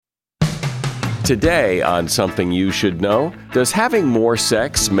Today on Something You Should Know, does having more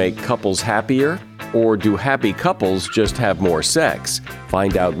sex make couples happier? Or do happy couples just have more sex?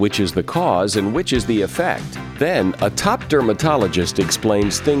 Find out which is the cause and which is the effect. Then, a top dermatologist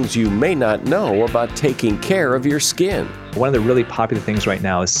explains things you may not know about taking care of your skin. One of the really popular things right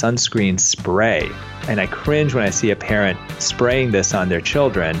now is sunscreen spray. And I cringe when I see a parent spraying this on their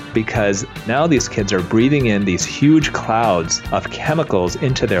children because now these kids are breathing in these huge clouds of chemicals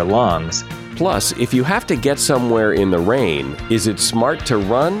into their lungs. Plus, if you have to get somewhere in the rain, is it smart to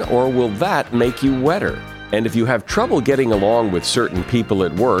run or will that make you wetter? And if you have trouble getting along with certain people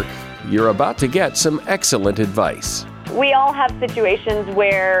at work, you're about to get some excellent advice. We all have situations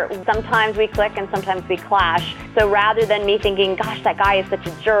where sometimes we click and sometimes we clash. So rather than me thinking, gosh, that guy is such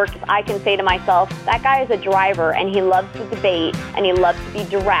a jerk, I can say to myself, that guy is a driver and he loves to debate and he loves to be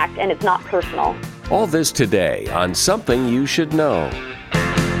direct and it's not personal. All this today on Something You Should Know.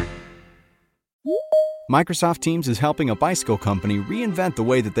 Microsoft Teams is helping a bicycle company reinvent the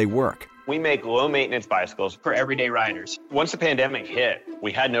way that they work. We make low-maintenance bicycles for everyday riders. Once the pandemic hit,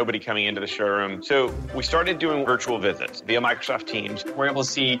 we had nobody coming into the showroom, so we started doing virtual visits via Microsoft Teams. We're able to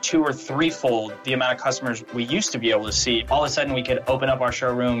see 2 or 3-fold the amount of customers we used to be able to see. All of a sudden, we could open up our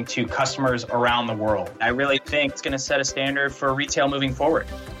showroom to customers around the world. I really think it's going to set a standard for retail moving forward.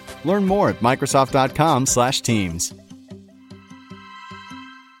 Learn more at Microsoft.com/Teams.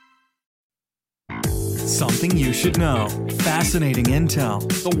 Something you should know. Fascinating intel,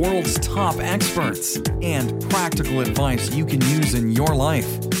 the world's top experts, and practical advice you can use in your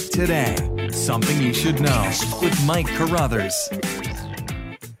life. Today, Something You Should Know with Mike Carruthers.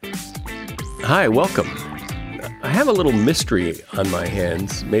 Hi, welcome. I have a little mystery on my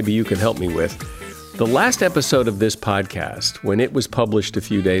hands maybe you can help me with. The last episode of this podcast, when it was published a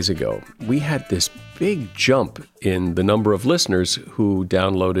few days ago, we had this big jump in the number of listeners who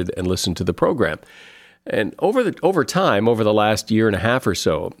downloaded and listened to the program. And over time, over the last year and a half or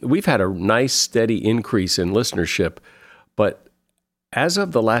so, we've had a nice steady increase in listenership. But as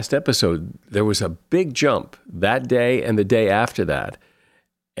of the last episode, there was a big jump that day and the day after that.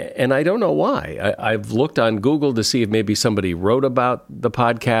 And I don't know why. I've looked on Google to see if maybe somebody wrote about the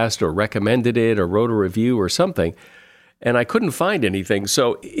podcast or recommended it or wrote a review or something. And I couldn't find anything.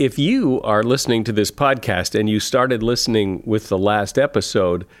 So if you are listening to this podcast and you started listening with the last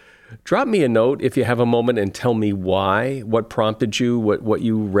episode, drop me a note if you have a moment and tell me why, what prompted you, what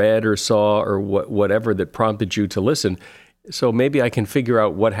you read or saw or whatever that prompted you to listen. So maybe I can figure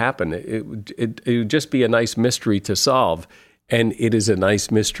out what happened. It would just be a nice mystery to solve, and it is a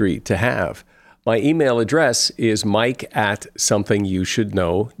nice mystery to have. My email address is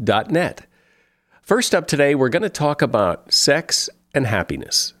mike@somethingyoushouldknow.net. First up today, we're going to talk about sex and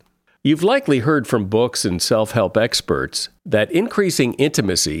happiness. You've likely heard from books and self-help experts that increasing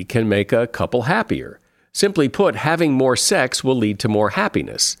intimacy can make a couple happier. Simply put, having more sex will lead to more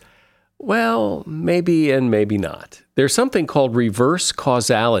happiness. Well, maybe and maybe not. There's something called reverse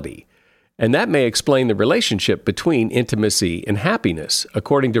causality, and that may explain the relationship between intimacy and happiness,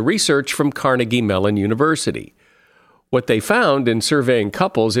 according to research from Carnegie Mellon University. What they found in surveying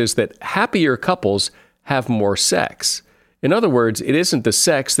couples is that happier couples have more sex. In other words, it isn't the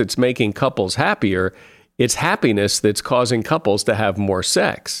sex that's making couples happier, it's happiness that's causing couples to have more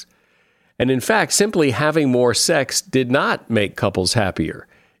sex. And in fact, simply having more sex did not make couples happier,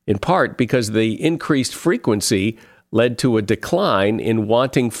 in part because the increased frequency led to a decline in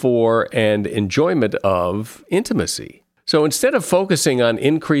wanting for and enjoyment of intimacy. So instead of focusing on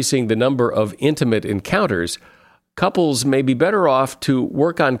increasing the number of intimate encounters, couples may be better off to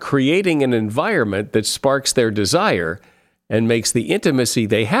work on creating an environment that sparks their desire and makes the intimacy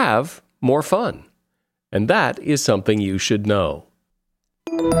they have more fun. And that is something you should know.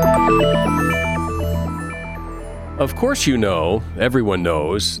 Of course you know, everyone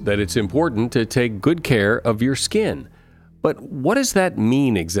knows, that it's important to take good care of your skin. But what does that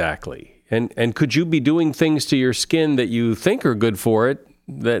mean exactly? And could you be doing things to your skin that you think are good for it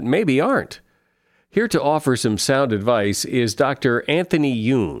that maybe aren't? Here to offer some sound advice is Dr. Anthony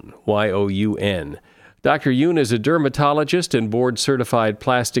Youn, Y-O-U-N. Dr. Youn is a dermatologist and board-certified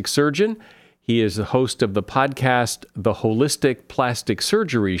plastic surgeon. He is the host of the podcast, The Holistic Plastic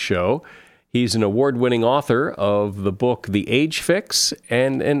Surgery Show. He's an award-winning author of the book, The Age Fix,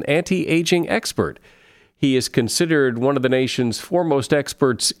 and an anti-aging expert. He is considered one of the nation's foremost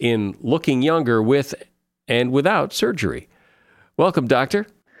experts in looking younger with and without surgery. Welcome, Doctor.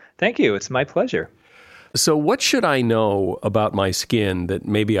 Thank you. It's my pleasure. So what should I know about my skin that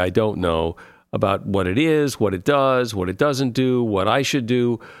maybe I don't know about what it is, what it does, what it doesn't do, what I should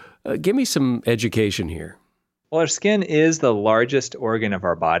do? Give me some education here. Well, our skin is the largest organ of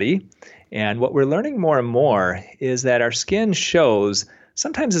our body. And what we're learning more and more is that our skin shows,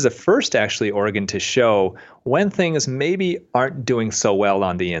 sometimes is a first actually organ to show when things maybe aren't doing so well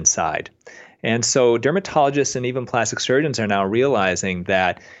on the inside. And so dermatologists and even plastic surgeons are now realizing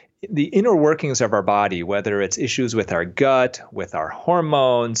that the inner workings of our body, whether it's issues with our gut, with our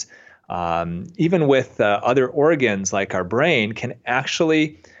hormones, even with other organs like our brain, can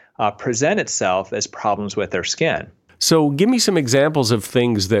actually present itself as problems with our skin. So give me some examples of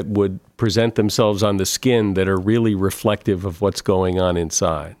things that would present themselves on the skin that are really reflective of what's going on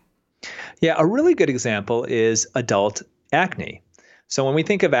inside. Yeah, a really good example is adult acne. So when we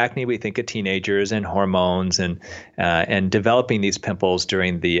think of acne, we think of teenagers and hormones and developing these pimples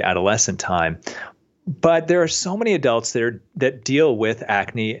during the adolescent time. But there are so many adults that deal with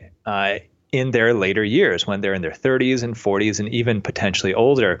acne in their later years, when they're in their 30s and 40s and even potentially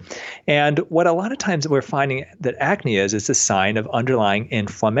older. And what a lot of times we're finding that acne is a sign of underlying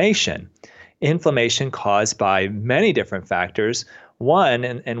inflammation. Inflammation caused by many different factors. One,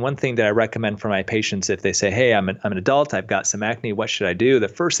 and one thing that I recommend for my patients if they say, hey, I'm an adult, I've got some acne, what should I do? The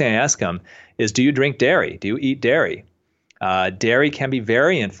first thing I ask them is, do you drink dairy? Do you eat dairy? Dairy can be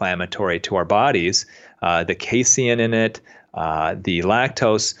very inflammatory to our bodies, the casein in it, the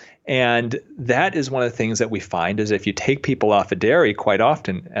lactose. And that is one of the things that we find is if you take people off of dairy, quite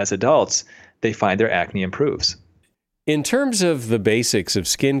often as adults, they find their acne improves. In terms of the basics of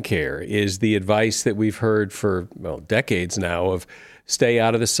skincare, is the advice that we've heard for decades now of stay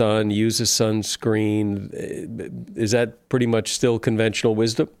out of the sun, use a sunscreen, is that pretty much still conventional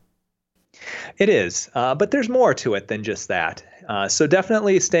wisdom? It is, but there's more to it than just that. So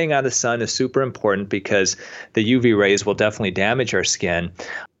definitely staying out of the sun is super important because the UV rays will definitely damage our skin.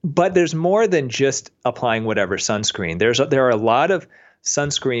 But there's more than just applying whatever sunscreen. There are a lot of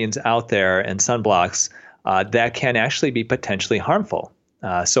sunscreens out there and sunblocks that can actually be potentially harmful.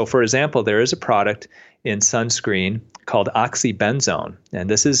 So for example, there is a product in sunscreen called oxybenzone, and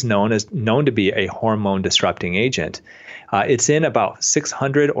this is known to be a hormone disrupting agent. It's in about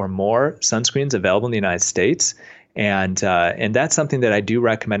 600 or more sunscreens available in the United States. And that's something that I do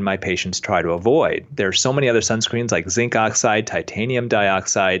recommend my patients try to avoid. There are so many other sunscreens like zinc oxide, titanium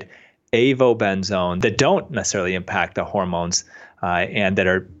dioxide, avobenzone that don't necessarily impact the hormones and that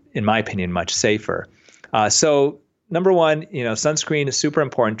are, in my opinion, much safer. So number one, sunscreen is super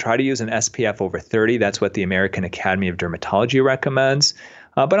important. Try to use an SPF over 30. That's what the American Academy of Dermatology recommends.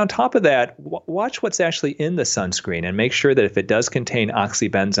 But on top of that, watch what's actually in the sunscreen and make sure that if it does contain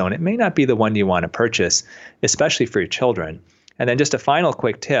oxybenzone, it may not be the one you want to purchase, especially for your children. And then just a final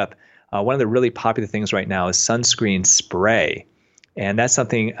quick tip, one of the really popular things right now is sunscreen spray. And that's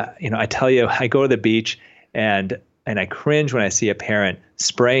something, I tell you, I go to the beach and I cringe when I see a parent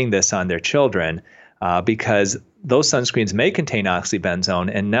spraying this on their children because those sunscreens may contain oxybenzone.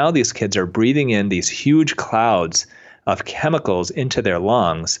 And now these kids are breathing in these huge clouds of chemicals into their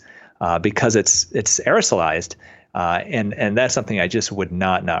lungs because it's aerosolized. And that's something I just would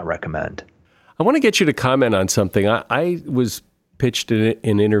not recommend. I want to get you to comment on something. I was pitched in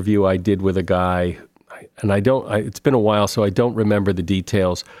an interview I did with a guy, and it's been a while, so I don't remember the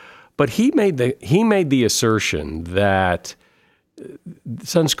details, but he made the assertion that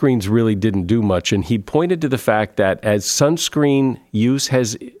sunscreens really didn't do much, and he pointed to the fact that as sunscreen use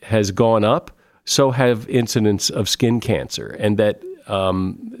has gone up, so have incidents of skin cancer, and that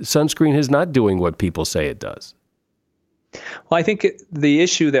sunscreen is not doing what people say it does. Well, I think the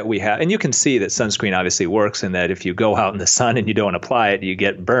issue that we have, and you can see that sunscreen obviously works in that if you go out in the sun and you don't apply it, you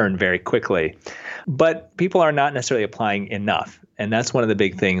get burned very quickly. But people are not necessarily applying enough. And that's one of the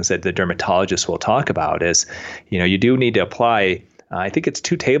big things that the dermatologists will talk about is, you do need to apply, I think it's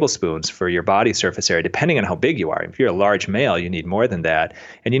 2 tablespoons for your body surface area, depending on how big you are. If you're a large male, you need more than that.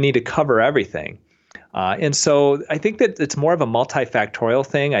 And you need to cover everything. And so I think that it's more of a multifactorial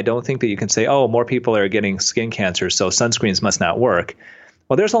thing. I don't think that you can say, more people are getting skin cancer, so sunscreens must not work.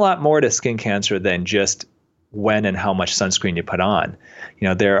 Well, there's a lot more to skin cancer than just when and how much sunscreen you put on.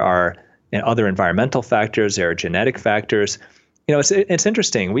 There are other environmental factors, there are genetic factors. It's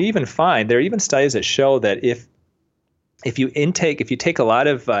interesting. We even find, there are even studies that show that if you take a lot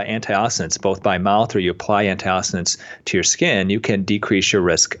of antioxidants, both by mouth or you apply antioxidants to your skin, you can decrease your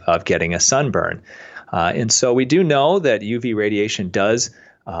risk of getting a sunburn. And so we do know that UV radiation does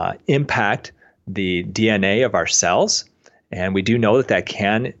impact the DNA of our cells. And we do know that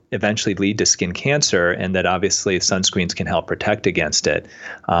can eventually lead to skin cancer, and that obviously sunscreens can help protect against it.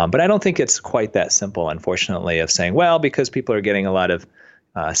 But I don't think it's quite that simple, unfortunately, of saying, well, because people are getting a lot of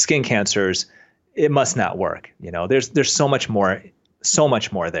skin cancers, it must not work. There's so much more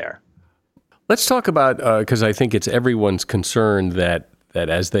there. Let's talk about, because I think it's everyone's concern that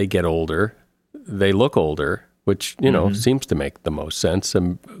as they get older, they look older, which, seems to make the most sense.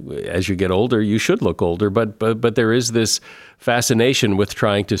 And as you get older, you should look older, but there is this fascination with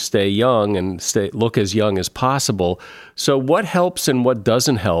trying to stay young and look as young as possible. So what helps and what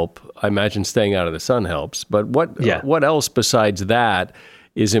doesn't help? I imagine staying out of the sun helps, but what else besides that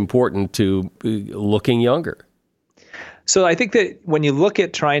is important to looking younger? So I think that when you look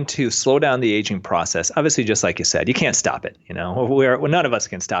at trying to slow down the aging process, obviously, just like you said, you can't stop it. None of us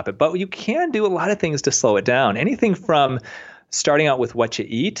can stop it, but you can do a lot of things to slow it down. Anything from starting out with what you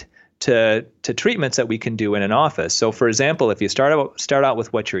eat to treatments that we can do in an office. So, for example, if you start out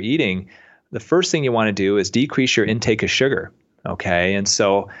with what you're eating, the first thing you want to do is decrease your intake of sugar. Okay, and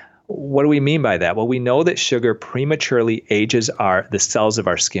so what do we mean by that? Well, we know that sugar prematurely ages the cells of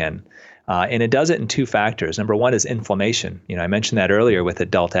our skin. And it does it in two factors. Number one is inflammation. I mentioned that earlier with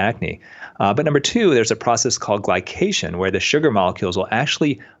adult acne. But number two, there's a process called glycation where the sugar molecules will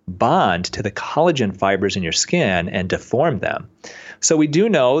actually bond to the collagen fibers in your skin and deform them. So we do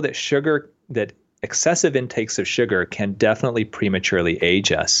know that excessive intakes of sugar can definitely prematurely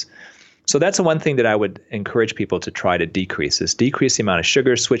age us. So that's the one thing that I would encourage people to try to decrease the amount of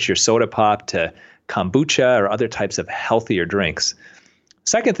sugar, switch your soda pop to kombucha or other types of healthier drinks.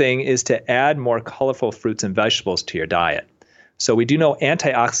 Second thing is to add more colorful fruits and vegetables to your diet. So we do know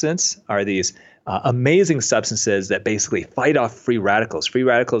antioxidants are these amazing substances that basically fight off free radicals. Free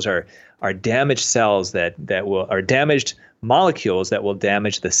radicals are damaged cells are damaged molecules that will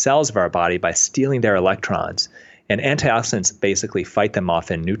damage the cells of our body by stealing their electrons. And antioxidants basically fight them off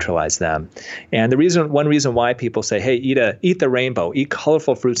and neutralize them. And one reason why people say, hey, eat the rainbow, eat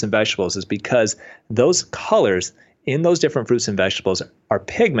colorful fruits and vegetables is because those colors in those different fruits and vegetables are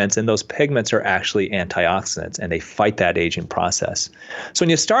pigments, and those pigments are actually antioxidants, and they fight that aging process. So when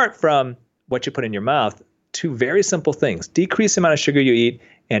you start from what you put in your mouth, two very simple things: decrease the amount of sugar you eat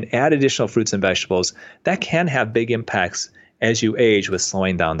and add additional fruits and vegetables. That can have big impacts as you age with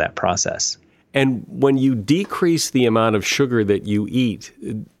slowing down that process. And when you decrease the amount of sugar that you eat,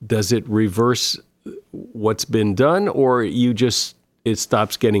 does it reverse what's been done, or it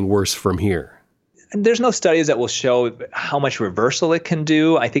stops getting worse from here? And there's no studies that will show how much reversal it can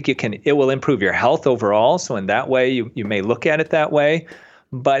do. I think it will improve your health overall. So in that way, you may look at it that way,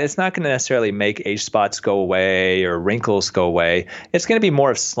 but it's not going to necessarily make age spots go away or wrinkles go away. It's going to be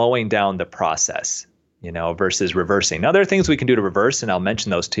more of slowing down the process, versus reversing. Now, there are things we can do to reverse, and I'll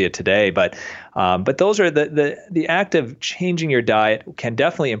mention those to you today, but those are the act of changing your diet can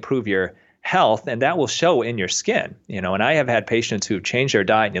definitely improve your health, and that will show in your skin. And I have had patients who change their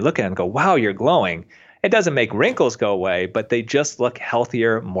diet and you look at them and go, wow, you're glowing. It doesn't make wrinkles go away, but they just look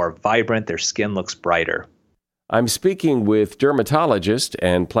healthier, more vibrant. Their skin looks brighter. I'm speaking with dermatologist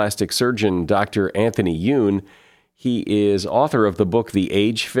and plastic surgeon Dr. Anthony Youn. He is author of the book The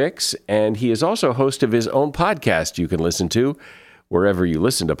Age Fix, and he is also host of his own podcast you can listen to wherever you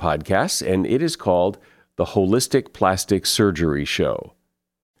listen to podcasts, and it is called The Holistic Plastic Surgery Show.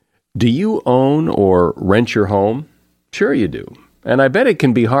 Do you own or rent your home? Sure you do. And I bet it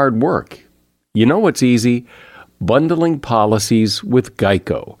can be hard work. You know what's easy? Bundling policies with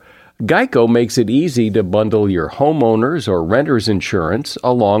Geico. Geico makes it easy to bundle your homeowner's or renter's insurance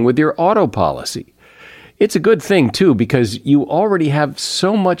along with your auto policy. It's a good thing, too, because you already have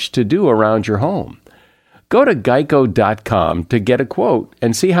so much to do around your home. Go to geico.com to get a quote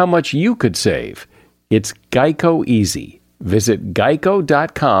and see how much you could save. It's Geico Easy. Visit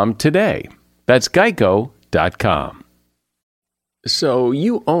geico.com today. That's geico.com. So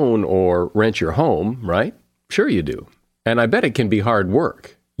you own or rent your home, right? Sure you do. And I bet it can be hard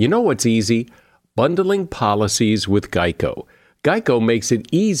work. You know what's easy? Bundling policies with Geico. Geico makes it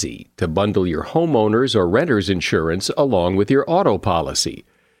easy to bundle your homeowner's or renter's insurance along with your auto policy.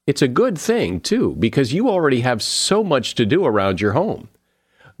 It's a good thing, too, because you already have so much to do around your home.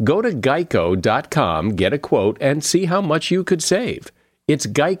 Go to geico.com, get a quote, and see how much you could save. It's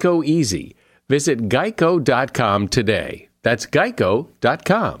Geico Easy. Visit geico.com today. That's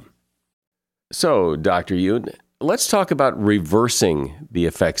geico.com. So, Dr. Youn, let's talk about reversing the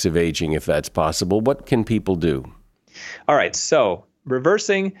effects of aging, if that's possible. What can people do? All right, so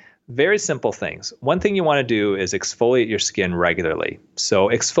reversing, very simple things. One thing you want to do is exfoliate your skin regularly. So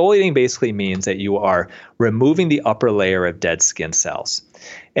exfoliating basically means that you are removing the upper layer of dead skin cells.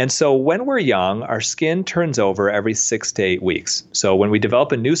 And so when we're young, our skin turns over every 6 to 8 weeks. So when we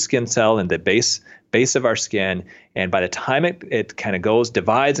develop a new skin cell in the base of our skin, and by the time it kind of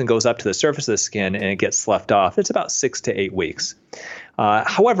divides and goes up to the surface of the skin and it gets sloughed off, it's about 6 to 8 weeks.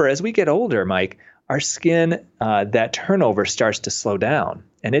 However, as we get older, Mike, our skin, that turnover starts to slow down.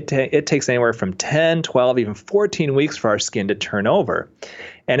 And it takes anywhere from 10, 12, even 14 weeks for our skin to turn over.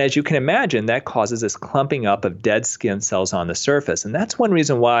 And as you can imagine, that causes this clumping up of dead skin cells on the surface. And that's one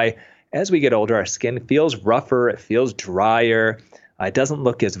reason why, as we get older, our skin feels rougher, it feels drier, it doesn't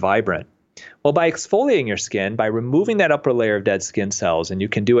look as vibrant. Well, by exfoliating your skin, by removing that upper layer of dead skin cells, and you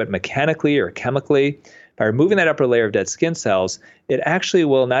can do it mechanically or chemically, by removing that upper layer of dead skin cells, it actually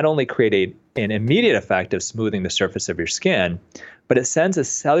will not only create an immediate effect of smoothing the surface of your skin, but it sends a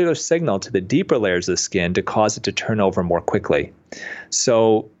cellular signal to the deeper layers of the skin to cause it to turn over more quickly.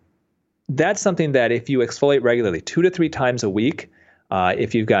 So that's something that if you exfoliate regularly, 2 to 3 times a week,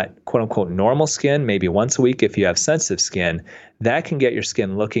 if you've got quote unquote normal skin, maybe once a week if you have sensitive skin, that can get your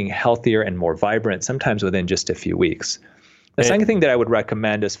skin looking healthier and more vibrant, sometimes within just a few weeks. The second thing that I would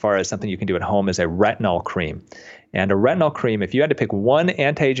recommend as far as something you can do at home is a retinol cream. And a retinol cream, if you had to pick one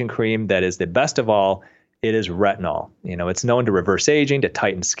anti-aging cream that is the best of all, it is retinol. It's known to reverse aging, to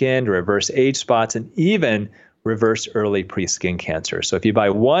tighten skin, to reverse age spots, and even reverse early pre-skin cancer. So if you buy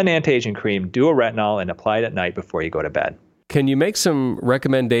one anti-aging cream, do a retinol and apply it at night before you go to bed. Can you make some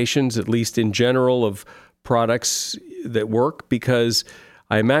recommendations, at least in general, of products that work? Because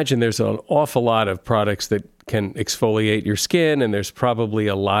I imagine there's an awful lot of products that can exfoliate your skin, and there's probably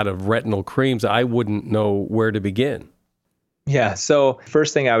a lot of retinol creams. I wouldn't know where to begin. Yeah, so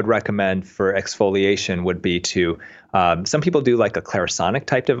first thing I would recommend for exfoliation would be to, some people do like a Clarisonic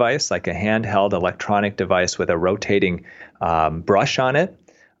type device, like a handheld electronic device with a rotating brush on it.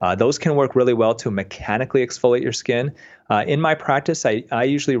 Those can work really well to mechanically exfoliate your skin. In my practice, I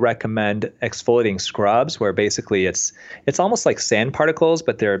usually recommend exfoliating scrubs, where basically it's almost like sand particles,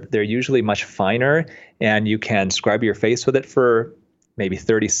 but they're usually much finer, and you can scrub your face with it for maybe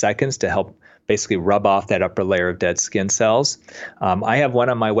 30 seconds to help basically rub off that upper layer of dead skin cells. I have one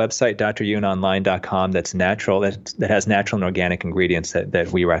on my website, dryounonline.com, that's natural, that has natural and organic ingredients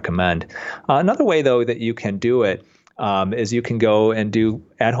that we recommend. Another way, though, that you can do it is you can go and do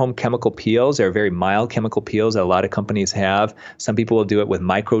at-home chemical peels. There are very mild chemical peels that a lot of companies have. Some people will do it with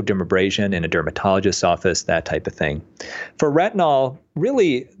microdermabrasion in a dermatologist's office, that type of thing. For retinol,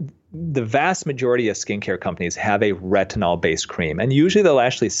 really, the vast majority of skincare companies have a retinol-based cream. And usually they'll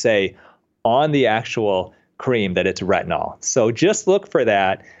actually say on the actual cream that it's retinol. So just look for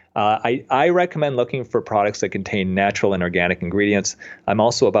that. I recommend looking for products that contain natural and organic ingredients. I'm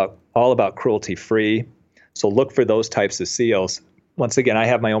also all about cruelty-free. So look for those types of seals. Once again, I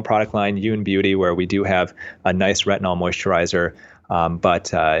have my own product line, Youn Beauty, where we do have a nice retinol moisturizer.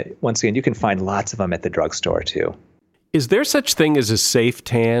 But once again, you can find lots of them at the drugstore too. Is there such thing as a safe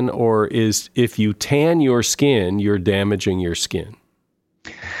tan, or is if you tan your skin, you're damaging your skin?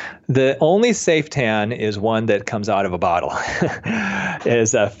 The only safe tan is one that comes out of a bottle,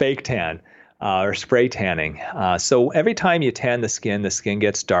 is a fake tan or spray tanning. So every time you tan the skin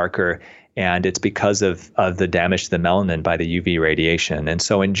gets darker, and it's because of the damage to the melanin by the UV radiation. And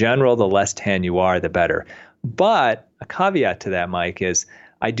so in general, the less tan you are, the better. But a caveat to that, Mike, is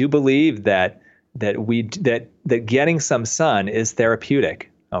I do believe that getting some sun is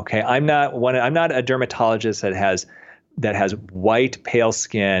therapeutic. Okay, I'm not a dermatologist that has white, pale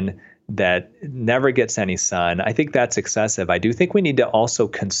skin that never gets any sun. I think that's excessive. I do think we need to also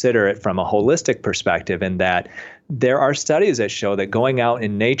consider it from a holistic perspective, in that there are studies that show that going out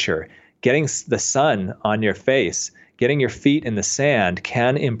in nature, getting the sun on your face, getting your feet in the sand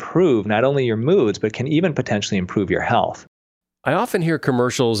can improve not only your moods, but can even potentially improve your health. I often hear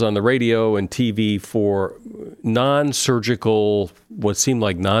commercials on the radio and TV for non-surgical, what seem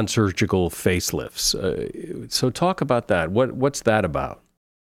like non-surgical facelifts. So talk about that. What's that about?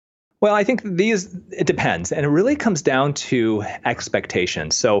 Well, I think it depends. And it really comes down to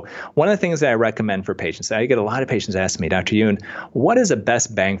expectations. So one of the things that I recommend for patients, I get a lot of patients ask me, Dr. Youn, what is the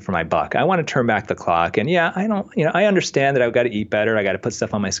best bang for my buck? I want to turn back the clock. And yeah, I understand that I've got to eat better. I got to put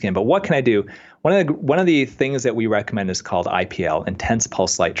stuff on my skin, but what can I do? One of the things that we recommend is called IPL, intense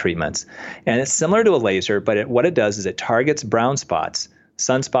pulse light treatments. And it's similar to a laser, but what it does is it targets brown spots,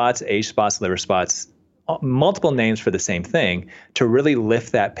 sunspots, age spots, liver spots, multiple names for the same thing, to really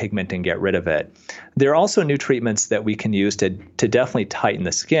lift that pigment and get rid of it. There are also new treatments that we can use to definitely tighten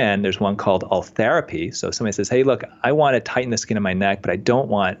the skin. There's one called Ultherapy. So if somebody says, hey, look, I want to tighten the skin of my neck, but I don't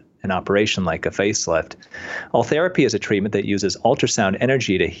want an operation like a facelift. Ultherapy is a treatment that uses ultrasound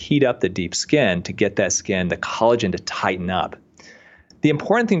energy to heat up the deep skin to get that skin, the collagen, to tighten up. The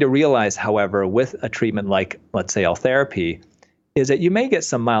important thing to realize, however, with a treatment like, let's say, Ultherapy, is that you may get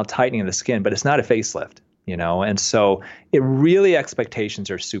some mild tightening of the skin, but it's not a facelift, and so expectations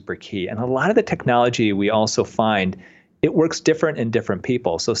are super key. And a lot of the technology we also find it works different in different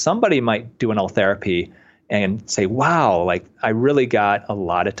people. So somebody might do an L-therapy and say, wow, like I really got a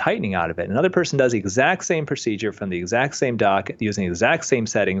lot of tightening out of it. Another person does the exact same procedure from the exact same doc using the exact same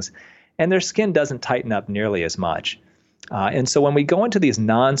settings, and their skin doesn't tighten up nearly as much. And so when we go into these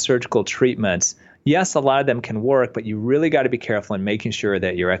non-surgical treatments, yes, a lot of them can work, but you really got to be careful in making sure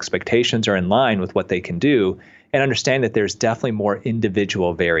that your expectations are in line with what they can do, and understand that there's definitely more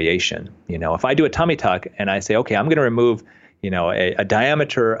individual variation. If I do a tummy tuck and I say, okay, I'm going to remove a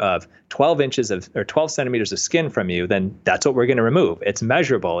diameter of 12 inches or 12 centimeters of skin from you, then that's what we're going to remove. It's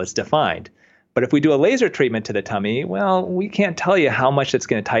measurable, it's defined. But if we do a laser treatment to the tummy, well, we can't tell you how much it's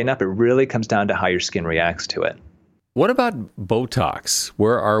going to tighten up. It really comes down to how your skin reacts to it. What about Botox?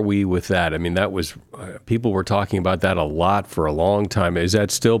 Where are we with that? I mean, that was, people were talking about that a lot for a long time. Is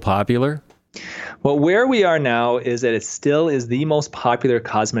that still popular? Well, where we are now is that it still is the most popular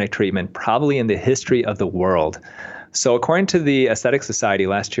cosmetic treatment probably in the history of the world. So according to the Aesthetic Society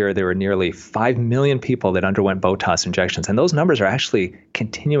last year, there were nearly 5 million people that underwent Botox injections, and those numbers are actually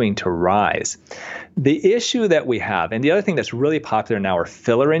continuing to rise. The issue that we have, and the other thing that's really popular now, are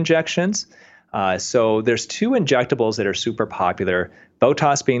filler injections. So there's 2 injectables that are super popular,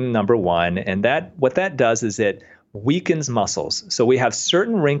 Botox being number 1, and what that does is it weakens muscles. So we have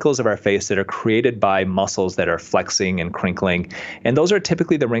certain wrinkles of our face that are created by muscles that are flexing and crinkling, and those are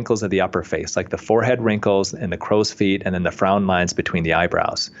typically the wrinkles of the upper face, like the forehead wrinkles and the crow's feet, and then the frown lines between the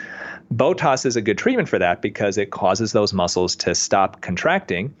eyebrows. Botox is a good treatment for that because it causes those muscles to stop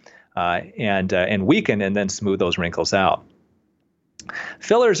contracting and weaken, and then smooth those wrinkles out.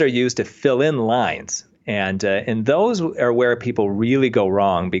 Fillers are used to fill in lines. And those are where people really go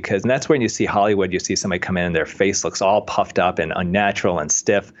wrong, because that's when you see Hollywood, you see somebody come in and their face looks all puffed up and unnatural and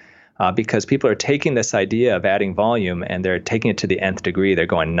stiff, because people are taking this idea of adding volume and they're taking it to the nth degree. They're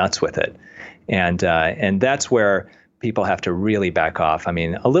going nuts with it. And that's where people have to really back off. I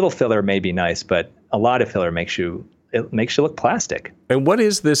mean, a little filler may be nice, but a lot of filler makes you look plastic. And what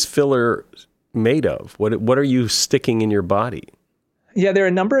is this filler made of? What are you sticking in your body? Yeah, there are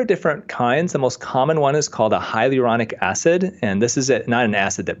a number of different kinds. The most common one is called a hyaluronic acid, and this is not an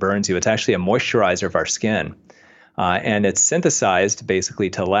acid that burns you. It's actually a moisturizer of our skin, and it's synthesized basically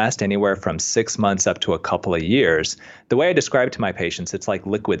to last anywhere from 6 months up to a couple of years. The way I describe it to my patients, it's like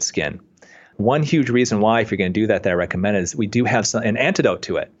liquid skin. One huge reason why, if you're going to do that I recommend, is we do have an antidote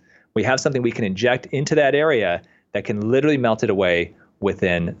to it. We have something we can inject into that area that can literally melt it away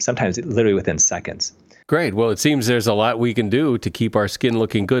sometimes literally within seconds. Great. Well, it seems there's a lot we can do to keep our skin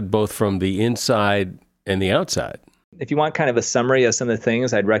looking good, both from the inside and the outside. If you want kind of a summary of some of the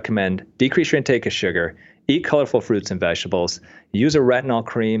things, I'd recommend decrease your intake of sugar, eat colorful fruits and vegetables, use a retinol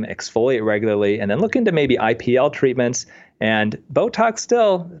cream, exfoliate regularly, and then look into maybe IPL treatments. And Botox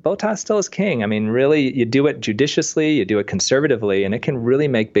still is king. I mean, really, you do it judiciously, you do it conservatively, and it can really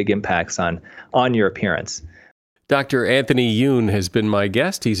make big impacts on your appearance. Dr. Anthony Yoon has been my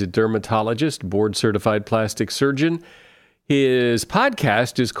guest. He's a dermatologist, board-certified plastic surgeon. His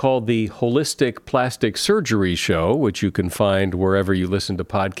podcast is called The Holistic Plastic Surgery Show, which you can find wherever you listen to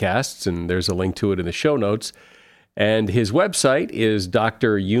podcasts, and there's a link to it in the show notes. And his website is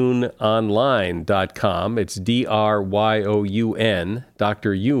dryoononline.com. It's DRYOUN,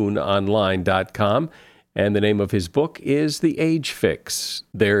 dryoononline.com. And the name of his book is The Age Fix.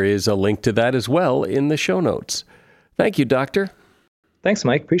 There is a link to that as well in the show notes. Thank you, Doctor. Thanks,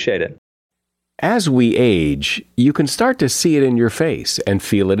 Mike. Appreciate it. As we age, you can start to see it in your face and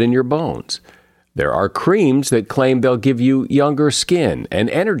feel it in your bones. There are creams that claim they'll give you younger skin and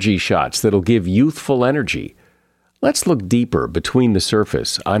energy shots that'll give youthful energy. Let's look deeper between the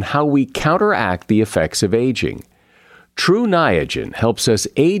surface on how we counteract the effects of aging. Tru Niagen helps us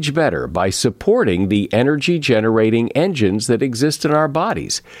age better by supporting the energy-generating engines that exist in our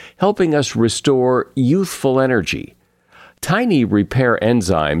bodies, helping us restore youthful energy. Tiny repair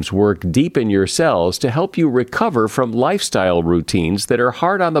enzymes work deep in your cells to help you recover from lifestyle routines that are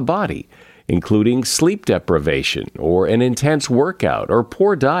hard on the body, including sleep deprivation or an intense workout or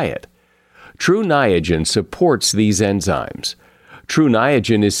poor diet. Tru Niagen supports these enzymes. Tru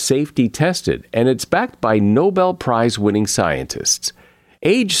Niagen is safety tested, and it's backed by Nobel Prize-winning scientists.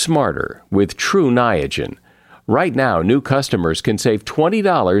 Age smarter with Tru Niagen. Right now, new customers can save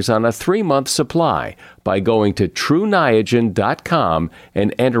 $20 on a 3-month supply by going to TruNiagen.com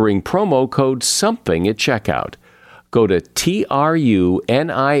and entering promo code SOMETHING at checkout. Go to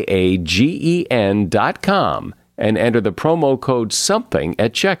TruNiagen.com and enter the promo code SOMETHING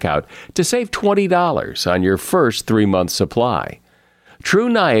at checkout to save $20 on your first 3-month supply.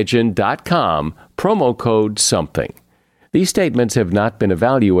 TruNiagen.com, promo code SOMETHING. These statements have not been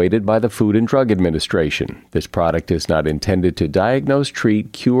evaluated by the Food and Drug Administration. This product is not intended to diagnose,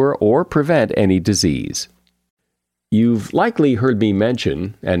 treat, cure, or prevent any disease. You've likely heard me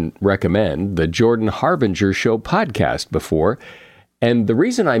mention and recommend the Jordan Harbinger Show podcast before. And the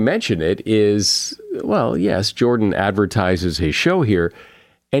reason I mention it is, well, yes, Jordan advertises his show here,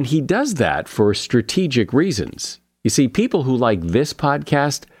 and he does that for strategic reasons. You see, people who like this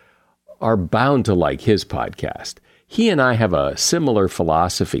podcast are bound to like his podcast. He and I have a similar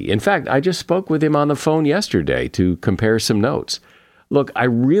philosophy. In fact, I just spoke with him on the phone yesterday to compare some notes. Look, I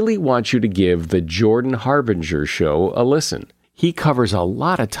really want you to give the Jordan Harbinger Show a listen. He covers a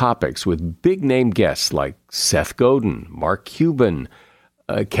lot of topics with big-name guests like Seth Godin, Mark Cuban,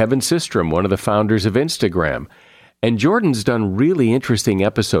 Kevin Systrom, one of the founders of Instagram. And Jordan's done really interesting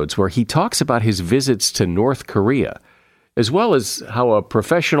episodes where he talks about his visits to North Korea, as well as how a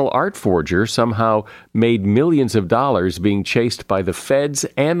professional art forger somehow made millions of dollars being chased by the feds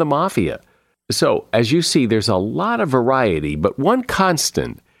and the mafia. So, as you see, there's a lot of variety, but one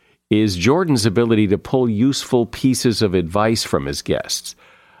constant is Jordan's ability to pull useful pieces of advice from his guests.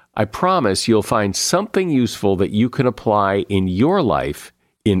 I promise you'll find something useful that you can apply in your life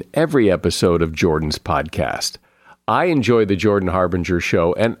in every episode of Jordan's podcast. I enjoy the Jordan Harbinger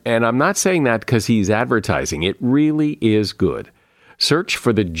Show, and I'm not saying that because he's advertising. It really is good. Search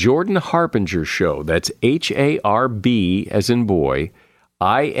for the Jordan Harbinger Show. That's H-A-R-B as in boy,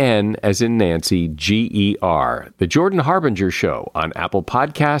 I-N as in Nancy, G-E-R. The Jordan Harbinger Show on Apple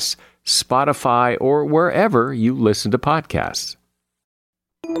Podcasts, Spotify, or wherever you listen to podcasts.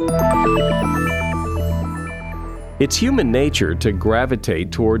 It's human nature to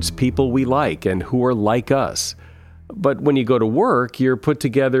gravitate towards people we like and who are like us. But when you go to work, you're put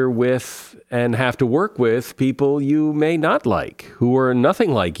together with and have to work with people you may not like, who are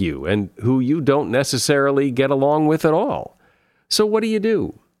nothing like you, and who you don't necessarily get along with at all. So what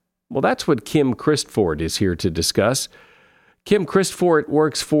do? Well, that's what Kim Christford is here to discuss. Kim Christford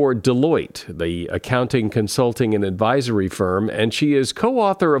works for Deloitte, the accounting, consulting, and advisory firm, and she is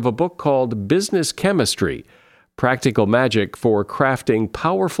co-author of a book called Business Chemistry: Practical Magic for Crafting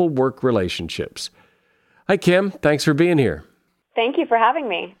Powerful Work Relationships. Hi, Kim. Thanks for being here. Thank you for having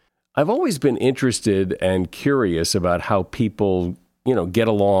me. I've always been interested and curious about how people, get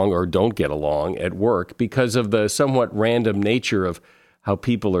along or don't get along at work because of the somewhat random nature of how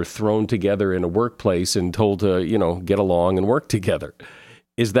people are thrown together in a workplace and told to, get along and work together.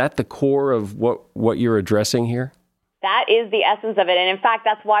 Is that the core of what you're addressing here? That is the essence of it. And in fact,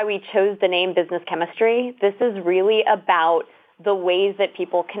 that's why we chose the name Business Chemistry. This is really about the ways that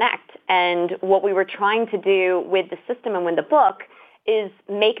people connect. And what we were trying to do with the system and with the book is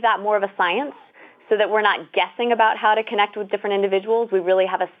make that more of a science so that we're not guessing about how to connect with different individuals. We really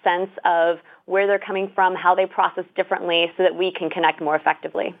have a sense of where they're coming from, how they process differently so that we can connect more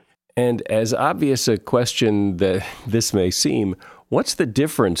effectively. And as obvious a question that this may seem, what's the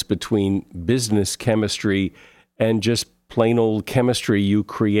difference between business chemistry and just plain old chemistry you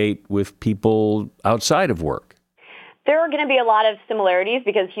create with people outside of work? There are going to be a lot of similarities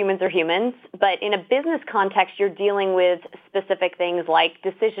because humans are humans, but in a business context, you're dealing with specific things like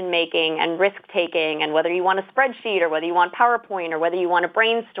decision-making and risk-taking and whether you want a spreadsheet or whether you want PowerPoint or whether you want to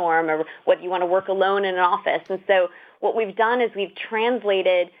brainstorm or whether you want to work alone in an office. And so what we've done is we've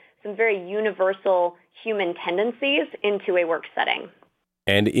translated some very universal human tendencies into a work setting.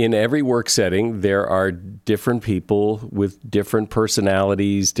 And in every work setting, there are different people with different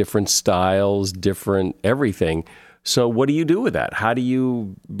personalities, different styles, different everything. So what do you do with that? How do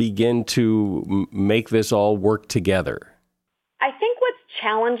you begin to make this all work together? I think what's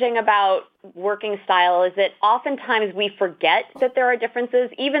challenging about working style is that oftentimes we forget that there are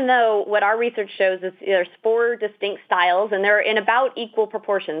differences, even though what our research shows is there's 4 distinct styles and they're in about equal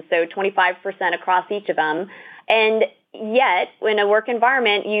proportions, so 25% across each of them. And yet, in a work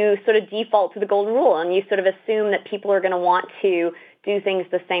environment, you sort of default to the golden rule and you sort of assume that people are going to want to do things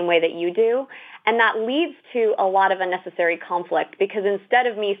the same way that you do. And that leads to a lot of unnecessary conflict because instead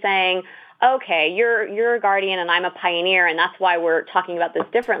of me saying, okay, you're a guardian and I'm a pioneer and that's why we're talking about this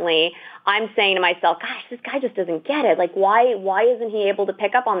differently, I'm saying to myself, gosh, this guy just doesn't get it. Like, why isn't he able to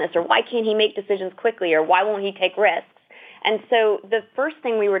pick up on this? Or why can't he make decisions quickly? Or why won't he take risks? And so the first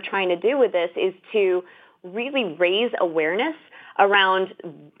thing we were trying to do with this is to really raise awareness around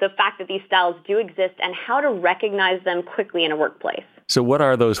the fact that these styles do exist and how to recognize them quickly in a workplace. So what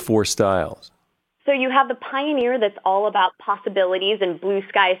are those 4 styles? So you have the pioneer that's all about possibilities and blue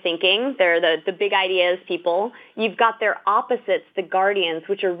sky thinking. They're the big ideas people. You've got their opposites, the guardians,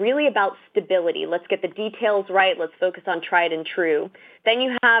 which are really about stability. Let's get the details right. Let's focus on tried and true. Then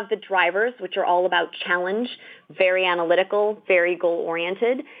you have the drivers, which are all about challenge, very analytical, very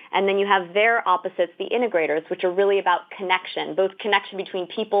goal-oriented. And then you have their opposites, the integrators, which are really about connection, both connection between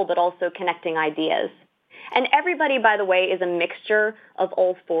people, but also connecting ideas. And everybody, by the way, is a mixture of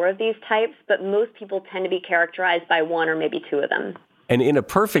all four of these types, but most people tend to be characterized by one or maybe two of them. And in a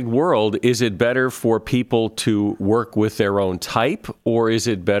perfect world, is it better for people to work with their own type, or is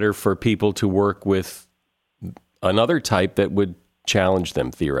it better for people to work with another type that would challenge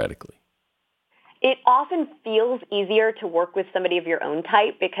them theoretically? It often feels easier to work with somebody of your own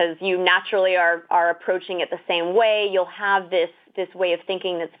type because you naturally are approaching it the same way. You'll have this way of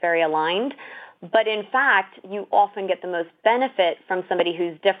thinking that's very aligned. But in fact, you often get the most benefit from somebody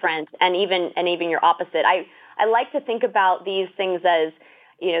who's different and even your opposite. I like to think about these things as,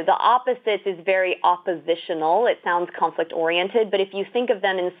 the opposites is very oppositional. It sounds conflict-oriented, but if you think of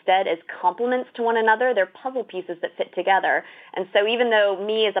them instead as complements to one another, they're puzzle pieces that fit together. And so even though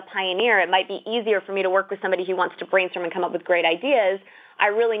me as a pioneer, it might be easier for me to work with somebody who wants to brainstorm and come up with great ideas, I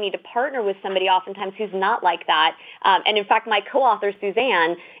really need to partner with somebody oftentimes who's not like that. And in fact, my co-author,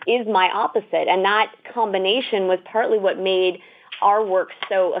 Suzanne, is my opposite. And that combination was partly what made our work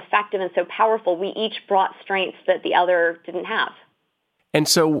so effective and so powerful. We each brought strengths that the other didn't have. And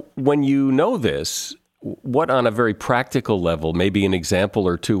so when you know this, what on a very practical level, maybe an example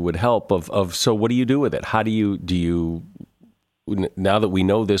or two would help so what do you do with it? How do you now that we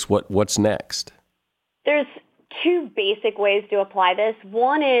know this, what's next? There's two basic ways to apply this.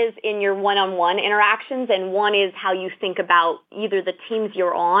 One is in your one-on-one interactions, and one is how you think about either the teams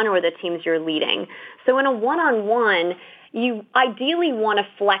you're on or the teams you're leading. So in a one-on-one, you ideally want to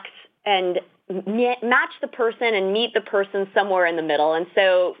flex and match the person and meet the person somewhere in the middle. And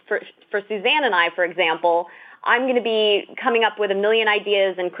so for Suzanne and I, for example, I'm going to be coming up with a million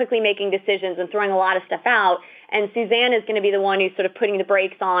ideas and quickly making decisions and throwing a lot of stuff out. And Suzanne is going to be the one who's sort of putting the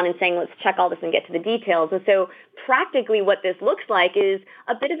brakes on and saying, let's check all this and get to the details. And so practically what this looks like is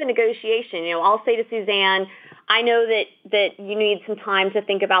a bit of a negotiation. I'll say to Suzanne, I know that you need some time to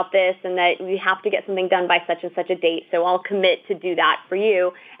think about this and that we have to get something done by such and such a date. So I'll commit to do that for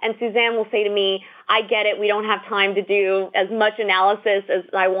you. And Suzanne will say to me, I get it. We don't have time to do as much analysis as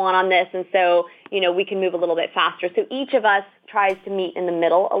I want on this. And so, we can move a little bit faster. So each of us tries to meet in the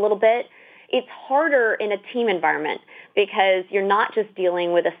middle a little bit. It's harder in a team environment because you're not just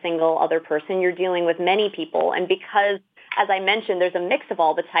dealing with a single other person. You're dealing with many people. And because, as I mentioned, there's a mix of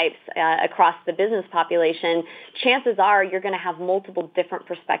all the types across the business population, chances are you're going to have multiple different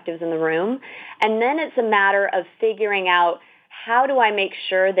perspectives in the room. And then it's a matter of figuring out, how do I make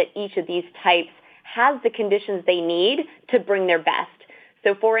sure that each of these types has the conditions they need to bring their best?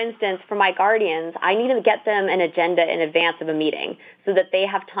 So for instance, for my guardians, I need to get them an agenda in advance of a meeting so that they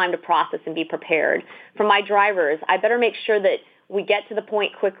have time to process and be prepared. For my drivers, I better make sure that we get to the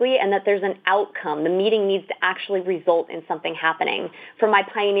point quickly and that there's an outcome. The meeting needs to actually result in something happening. For my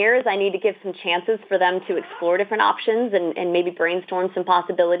pioneers, I need to give some chances for them to explore different options and maybe brainstorm some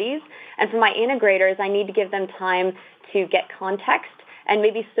possibilities. And for my integrators, I need to give them time to get context and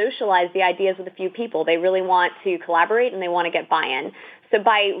maybe socialize the ideas with a few people. They really want to collaborate and they want to get buy-in. So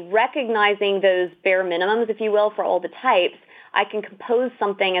by recognizing those bare minimums, if you will, for all the types, I can compose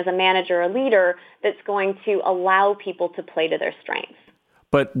something as a manager or leader that's going to allow people to play to their strengths.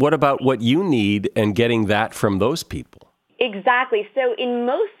 But what about what you need and getting that from those people? Exactly. So in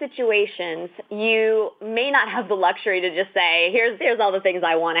most situations, you may not have the luxury to just say, here's all the things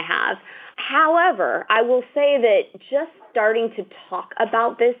I want to have. However, I will say that just starting to talk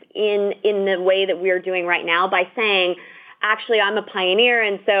about this in the way that we're doing right now by saying, actually, I'm a pioneer,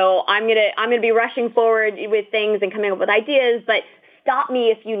 and so I'm gonna be rushing forward with things and coming up with ideas, but stop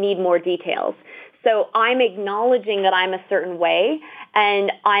me if you need more details. So I'm acknowledging that I'm a certain way,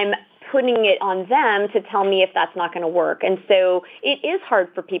 and I'm putting it on them to tell me if that's not going to work. And so it is hard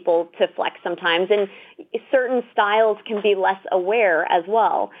for people to flex sometimes, and certain styles can be less aware as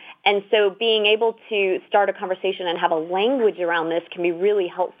well. And so being able to start a conversation and have a language around this can be really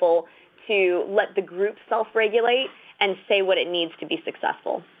helpful to let the group self-regulate and say what it needs to be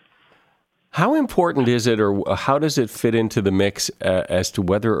successful. How important is it, or how does it fit into the mix as to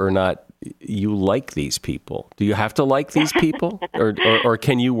whether or not you like these people? Do you have to like these people, or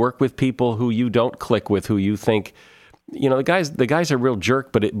can you work with people who you don't click with, who you think, the guy's a real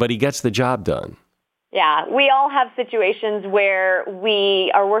jerk, but he gets the job done? Yeah, we all have situations where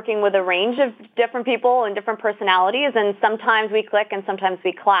we are working with a range of different people and different personalities, and sometimes we click and sometimes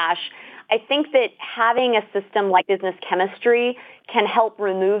we clash. I think that having a system like business chemistry can help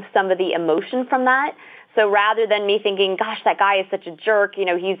remove some of the emotion from that. So rather than me thinking, gosh, that guy is such a jerk,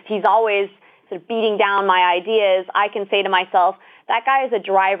 he's always sort of beating down my ideas, I can say to myself, that guy is a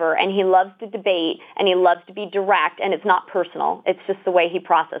driver and he loves to debate and he loves to be direct, and it's not personal. It's just the way he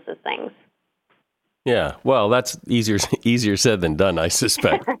processes things. Yeah, well, that's easier said than done, I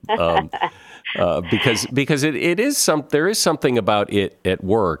suspect, because there is something about it at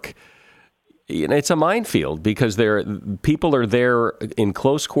work. It's a minefield because people are there in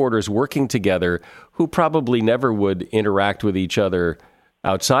close quarters working together who probably never would interact with each other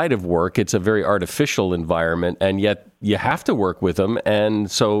outside of work. It's a very artificial environment, and yet you have to work with them,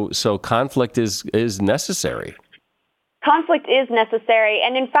 and so conflict is necessary. Conflict is necessary.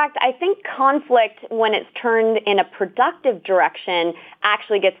 And in fact, I think conflict, when it's turned in a productive direction,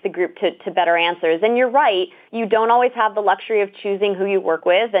 actually gets the group to better answers. And you're right, you don't always have the luxury of choosing who you work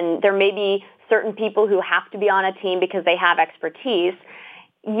with. And there may be certain people who have to be on a team because they have expertise.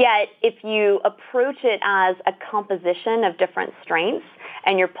 Yet, if you approach it as a composition of different strengths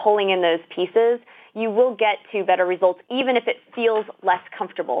and you're pulling in those pieces, you will get to better results, even if it feels less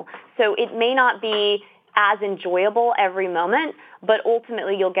comfortable. So it may not be as enjoyable every moment, but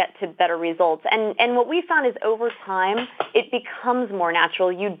ultimately you'll get to better results. And what we found is over time, it becomes more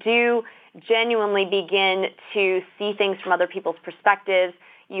natural. You do genuinely begin to see things from other people's perspectives.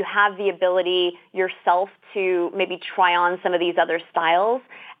 You have the ability yourself to maybe try on some of these other styles.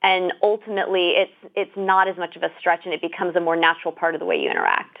 And ultimately, it's not as much of a stretch, and it becomes a more natural part of the way you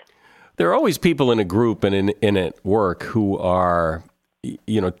interact. There are always people in a group and in at work who are,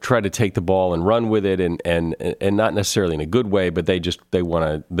 try to take the ball and run with it, and not necessarily in a good way, but they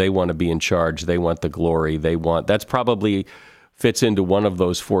want to be in charge. They want the glory. That's probably fits into one of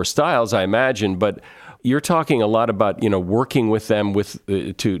those four styles, I imagine. But you're talking a lot about working with them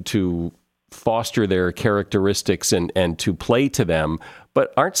to foster their characteristics and to play to them.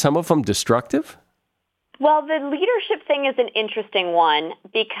 But aren't some of them destructive? Well, the leadership thing is an interesting one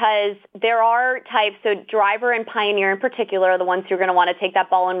because there are types, so driver and pioneer in particular are the ones who are going to want to take that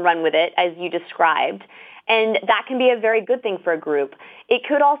ball and run with it, as you described. And that can be a very good thing for a group. It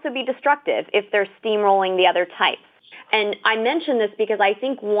could also be destructive if they're steamrolling the other types. And I mention this because I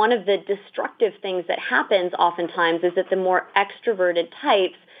think one of the destructive things that happens oftentimes is that the more extroverted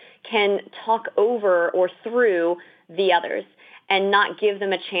types can talk over or through the others and not give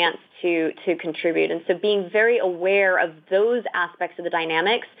them a chance to contribute. And so being very aware of those aspects of the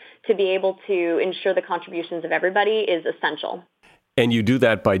dynamics to be able to ensure the contributions of everybody is essential. And you do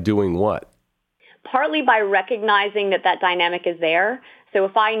that by doing what? Partly by recognizing that dynamic is there. So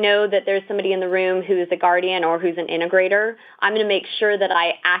if I know that there's somebody in the room who is a guardian or who's an integrator, I'm going to make sure that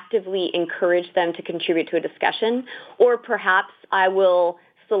I actively encourage them to contribute to a discussion, or perhaps I will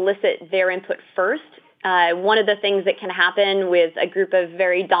solicit their input first. One of the things that can happen with a group of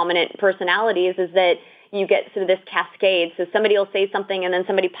very dominant personalities is that you get sort of this cascade. So somebody will say something and then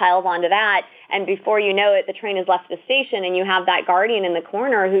somebody piles onto that. And before you know it, the train has left the station and you have that guardian in the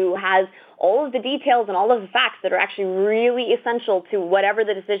corner who has all of the details and all of the facts that are actually really essential to whatever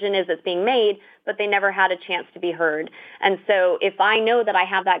the decision is that's being made, but they never had a chance to be heard. And so if I know that I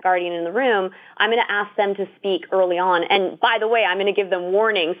have that guardian in the room, I'm going to ask them to speak early on. And by the way, I'm going to give them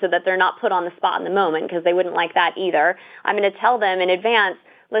warning so that they're not put on the spot in the moment, because they wouldn't like that either. I'm going to tell them in advance,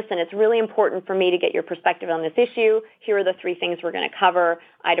 listen, it's really important for me to get your perspective on this issue. Here are the three things we're going to cover.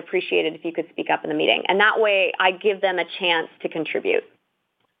 I'd appreciate it if you could speak up in the meeting. And that way I give them a chance to contribute.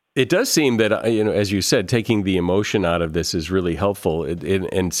 It does seem that, as you said, taking the emotion out of this is really helpful.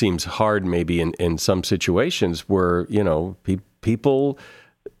 And seems hard maybe in some situations where,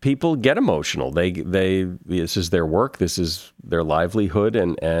 people get emotional. They this is their work, this is their livelihood,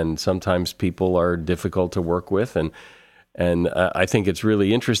 and sometimes people are difficult to work with. And I think it's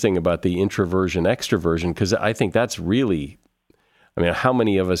really interesting about the introversion, extroversion, because I think that's really, how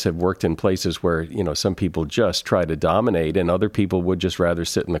many of us have worked in places where, some people just try to dominate and other people would just rather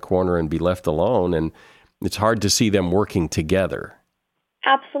sit in the corner and be left alone. And it's hard to see them working together.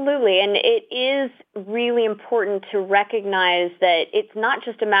 Absolutely. And it is really important to recognize that it's not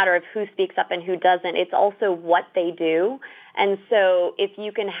just a matter of who speaks up and who doesn't. It's also what they do. And so if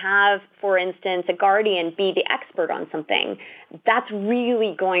you can have, for instance, a guardian be the expert on something, that's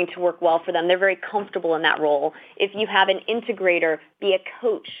really going to work well for them. They're very comfortable in that role. If you have an integrator be a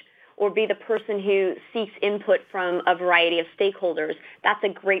coach or be the person who seeks input from a variety of stakeholders, that's a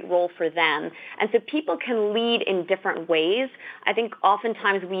great role for them. And so people can lead in different ways. I think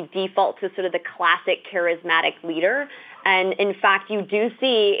oftentimes we default to sort of the classic charismatic leader. And in fact, you do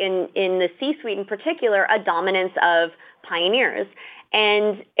see in the C-suite in particular a dominance of pioneers.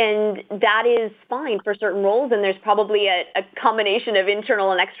 And that is fine for certain roles, and there's probably a combination of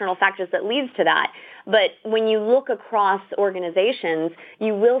internal and external factors that leads to that. But when you look across organizations,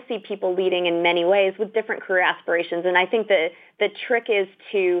 you will see people leading in many ways with different career aspirations. And I think the trick is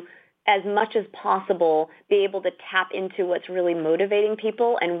to, as much as possible, be able to tap into what's really motivating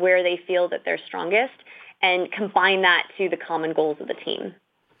people and where they feel that they're strongest, and combine that to the common goals of the team.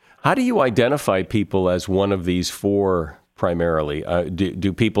 How do you identify people as one of these four primarily?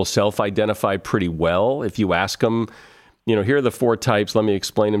 Do people self-identify pretty well? If you ask them, here are the four types, let me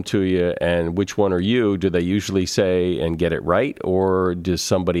explain them to you, and which one are you? Do they usually say and get it right, or does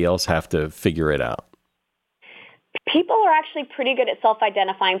somebody else have to figure it out? People are actually pretty good at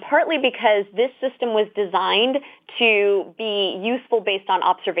self-identifying, partly because this system was designed to be useful based on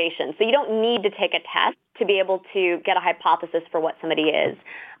observation. So you don't need to take a test to be able to get a hypothesis for what somebody is.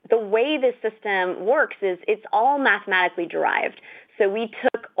 The way this system works is it's all mathematically derived. So we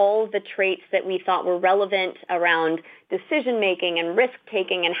took all of the traits that we thought were relevant around decision-making and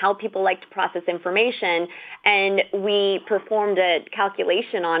risk-taking and how people like to process information, and we performed a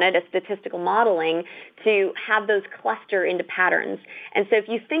calculation on it, a statistical modeling, to have those cluster into patterns. And so if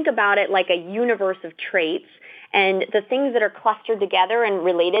you think about it like a universe of traits, and the things that are clustered together and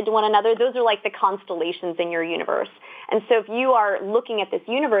related to one another, those are like the constellations in your universe. And so if you are looking at this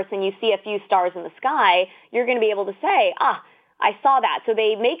universe and you see a few stars in the sky, you're going to be able to say, I saw that. So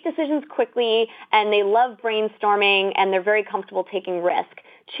they make decisions quickly, and they love brainstorming, and they're very comfortable taking risk.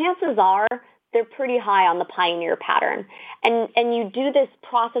 Chances are they're pretty high on the pioneer pattern. And you do this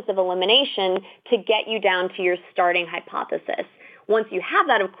process of elimination to get you down to your starting hypothesis. Once you have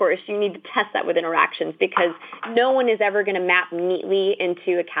that, of course, you need to test that with interactions, because no one is ever going to map neatly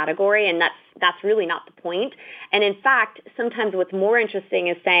into a category, and that's really not the point. And in fact, sometimes what's more interesting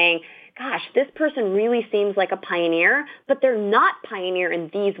is saying, gosh, this person really seems like a pioneer, but they're not pioneer in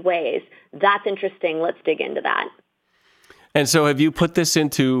these ways. That's interesting. Let's dig into that. And so have you put this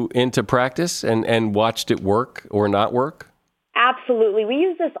into practice and watched it work or not work? Absolutely. We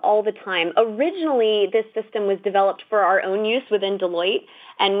use this all the time. Originally, this system was developed for our own use within Deloitte,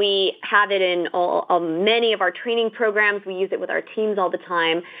 and we have it in many of our training programs. We use it with our teams all the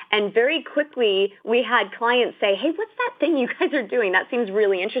time. And very quickly, we had clients say, hey, what's that thing you guys are doing? That seems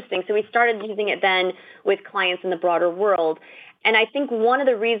really interesting. So we started using it then with clients in the broader world. And I think one of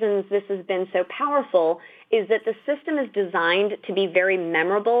the reasons this has been so powerful is that the system is designed to be very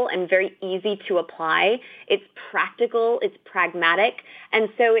memorable and very easy to apply. It's practical, it's pragmatic, and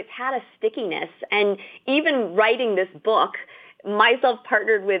so it's had a stickiness. And even writing this book, myself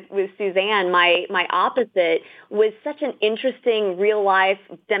partnered with Suzanne, my opposite, was such an interesting real-life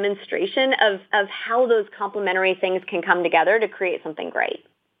demonstration of how those complementary things can come together to create something great.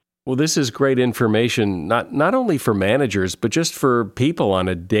 Well, this is great information, not only for managers, but just for people on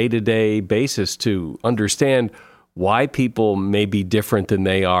a day-to-day basis to understand why people may be different than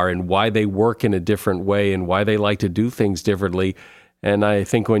they are and why they work in a different way and why they like to do things differently. And I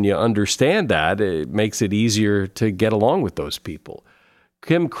think when you understand that, it makes it easier to get along with those people.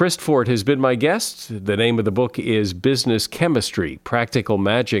 Kim Christfort has been my guest. The name of the book is Business Chemistry: Practical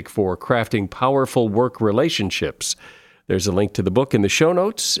Magic for Crafting Powerful Work Relationships. There's a link to the book in the show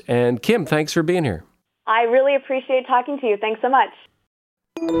notes. And Kim, thanks for being here. I really appreciate talking to you. Thanks so much.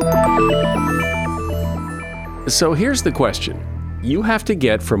 So here's the question. You have to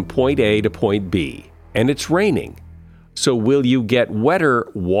get from point A to point B, and it's raining. So will you get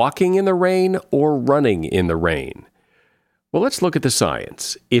wetter walking in the rain or running in the rain? Well, let's look at the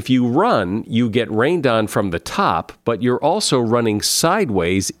science. If you run, you get rained on from the top, but you're also running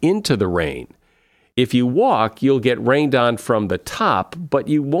sideways into the rain. If you walk, you'll get rained on from the top, but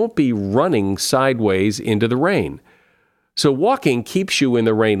you won't be running sideways into the rain. So walking keeps you in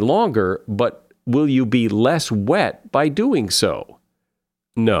the rain longer, but will you be less wet by doing so?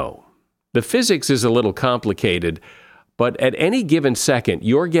 No. The physics is a little complicated, but at any given second,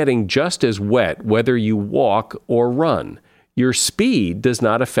 you're getting just as wet whether you walk or run. Your speed does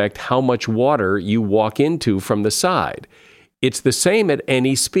not affect how much water you walk into from the side. It's the same at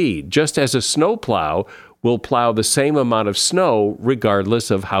any speed, just as a snowplow will plow the same amount of snow regardless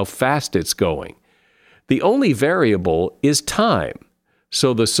of how fast it's going. The only variable is time.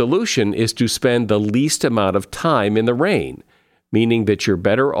 So the solution is to spend the least amount of time in the rain, meaning that you're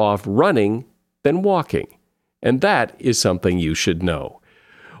better off running than walking. And that is something you should know.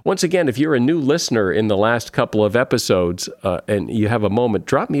 Once again, if you're a new listener in the last couple of episodes and you have a moment,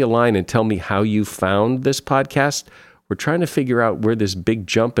 drop me a line and tell me how you found this podcast. We're trying to figure out where this big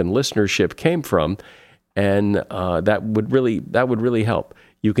jump in listenership came from, and that would really help.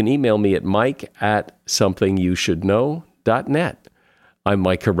 You can email me at mike@somethingyoushouldknow.net. I'm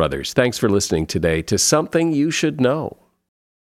Mike Carruthers. Thanks for listening today to Something You Should Know.